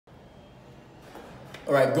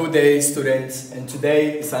All right, good day, students. And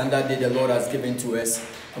today is another day the Lord has given to us.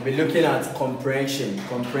 We'll be looking at comprehension,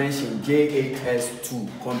 JHS 2,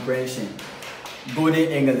 comprehension. Good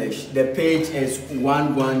English. The page is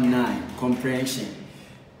 119, comprehension.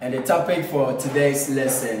 And the topic for today's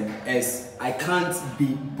lesson is I can't be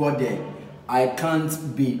bothered. I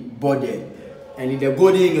can't be bothered. And in the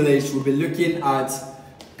Good English, we'll be looking at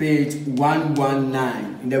page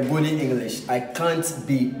 119 in the Good English. I can't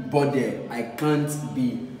be bothered. I can't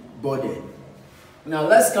be bothered. Now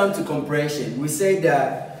let's come to comprehension. We say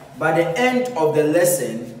that by the end of the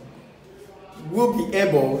lesson, we'll be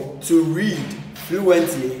able to read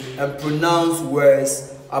fluently and pronounce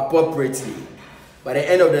words appropriately. By the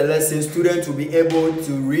end of the lesson, students will be able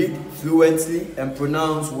to read fluently and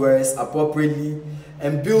pronounce words appropriately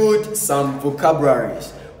and build some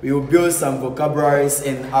vocabularies. We will build some vocabularies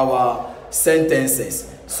in our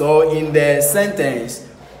sentences. So in the sentence,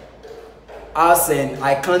 as in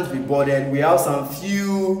I can't be bothered, we have some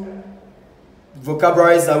few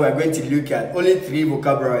vocabularies that we are going to look at. Only 3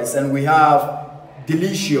 vocabularies, and we have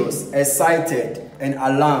delicious, excited, and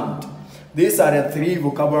alarmed. These are the 3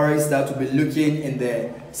 vocabularies that we'll be looking in the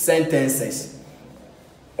sentences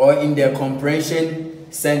or in the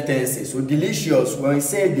comprehension sentences. So delicious, when we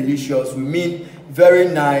say delicious, we mean very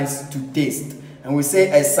nice to taste. And we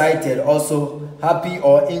say excited, also happy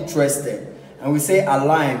or interested. And we say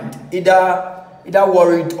alarmed, either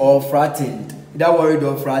worried or frightened. Either worried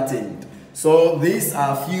or frightened. So these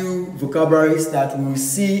are few vocabularies that we will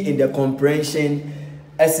see in the comprehension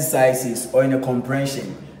exercises or in the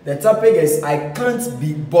comprehension. The topic is I can't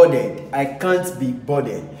be bothered. I can't be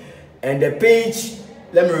bothered. And the page,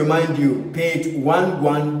 let me remind you, page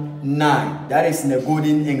 119. That is in the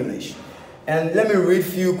Golden English. And let me read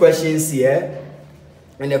few questions here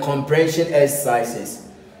in the comprehension exercises.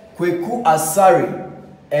 Kweku Asari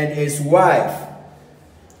and his wife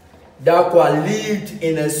Dakwa lived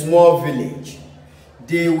in a small village.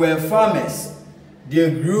 They were farmers. They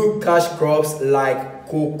grew cash crops like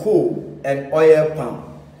cocoa and oil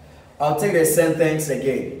palm. I'll take the sentence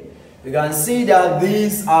again. You can see that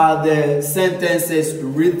these are the sentences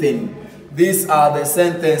written. These are the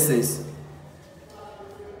sentences.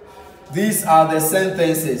 These are the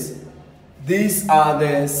sentences. These are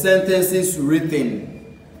the sentences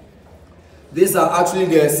written. These are actually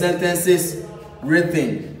the sentences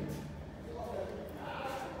written.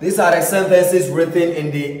 These are the sentences written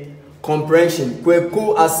in the comprehension.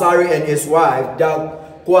 Kweku Asari and his wife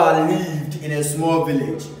Dakwa lived in a small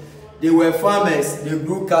village. They were farmers. They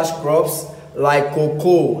grew cash crops like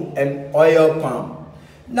cocoa and oil palm.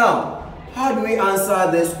 Now, how do we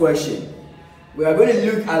answer this question? We are going to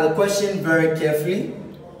look at the question very carefully.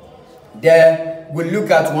 Then we'll look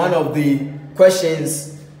at one of the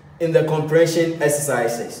questions in the comprehension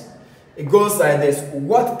exercises. It goes like this.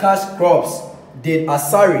 What cash crops did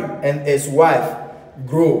Asari and his wife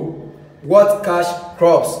grow? What cash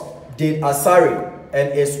crops did Asari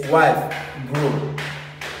and his wife grow?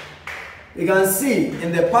 You can see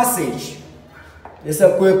in the passage, it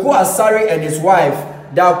says Kweku Asari and his wife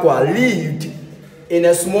Dakwa lived in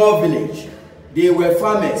a small village. They were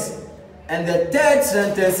farmers. And the third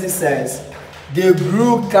sentence says they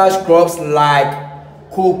grew cash crops like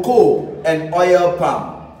cocoa and oil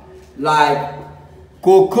palm. Like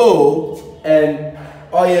cocoa and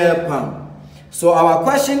oil palm. So our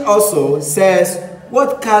question also says,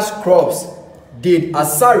 what cash crops did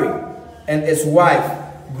Asari and his wife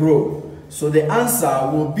grow? So the answer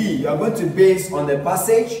will be, you are going to base on the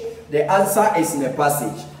passage. The answer is in the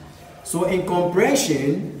passage. So in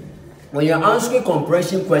comprehension, when you're answering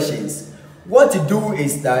comprehension questions, what to do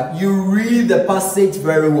is that you read the passage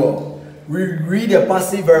very well. Read the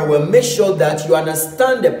passage very well. Make sure that you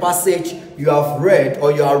understand the passage you have read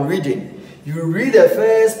or you are reading. You read the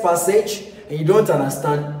first passage and you don't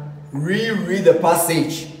understand, reread the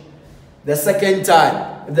passage the second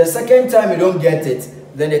time. If the second time you don't get it,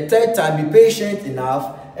 then the third time be patient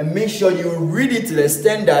enough and make sure you read it to the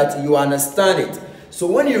extent that you understand it. So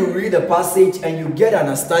when you read the passage and you get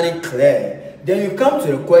understanding clear, then you come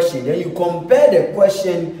to the question, then you compare the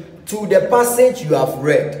question to the passage you have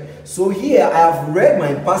read. So here I have read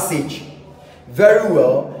my passage very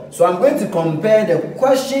well. So I'm going to compare the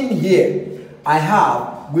question here I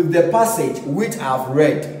have with the passage which I have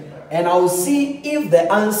read. And I will see if the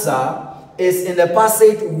answer is in the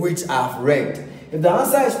passage which I have read. If the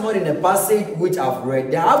answer is not in the passage which I have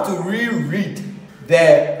read, then I have to reread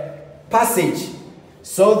the passage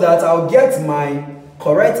so that I'll get my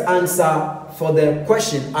correct answer for the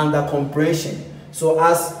question under comprehension. So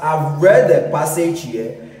as I've read the passage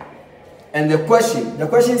here and the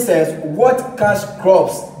question says, what cash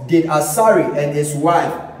crops did Asari and his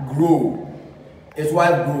wife grow? His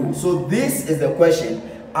wife grew. So this is the question.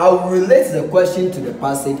 I'll relate the question to the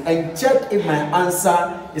passage and check if my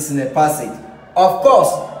answer is in the passage. Of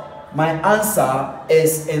course, my answer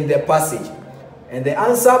is in the passage. And the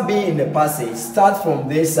answer being in the passage starts from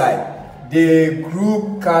this side. They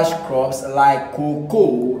grew cash crops like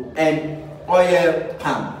cocoa and oil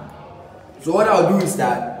palm. So what I'll do is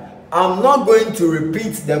that I'm not going to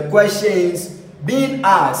repeat the questions being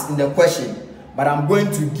asked in the question, but I'm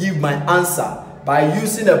going to give my answer by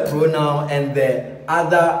using the pronoun and the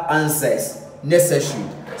other answers necessary.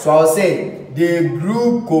 So I'll say they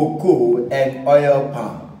grew cocoa and oil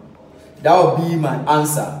palm. That will be my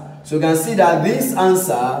answer. So you can see that this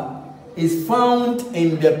answer is found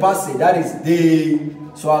in the passage. That is they.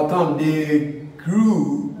 So I'll come. They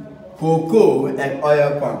grew cocoa and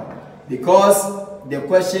oil palm, because the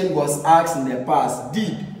question was asked in the past.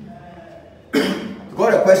 Did.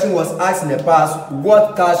 Because the question was asked in the past,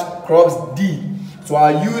 what cash crops did? So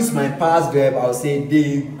I'll use my past verb. I'll say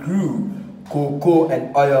they grew cocoa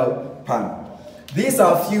and oil palm. These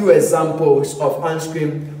are few examples of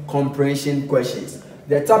answering comprehension questions.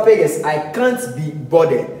 The topic is I can't be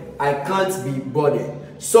bothered. I can't be bothered.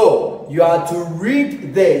 So you are to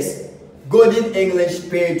read this Golden English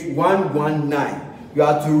page 119. You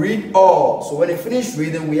are to read all. So when you finish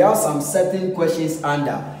reading, we have some certain questions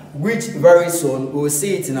under, which very soon we will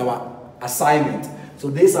see it in our assignment. So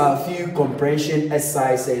these are a few comprehension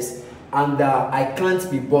exercises under I can't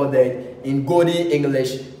be bothered in Golden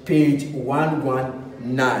English page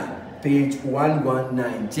 119. Page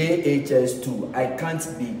 119, JHS 2, I can't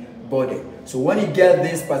be bothered. So when you get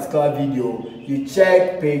this particular video, you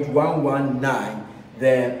check page 119,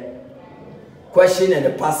 the question and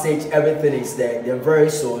the passage, everything is there. Then very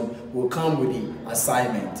soon will come with the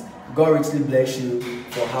assignment. God richly bless you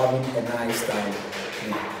for having a nice time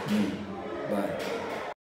with me. Bye.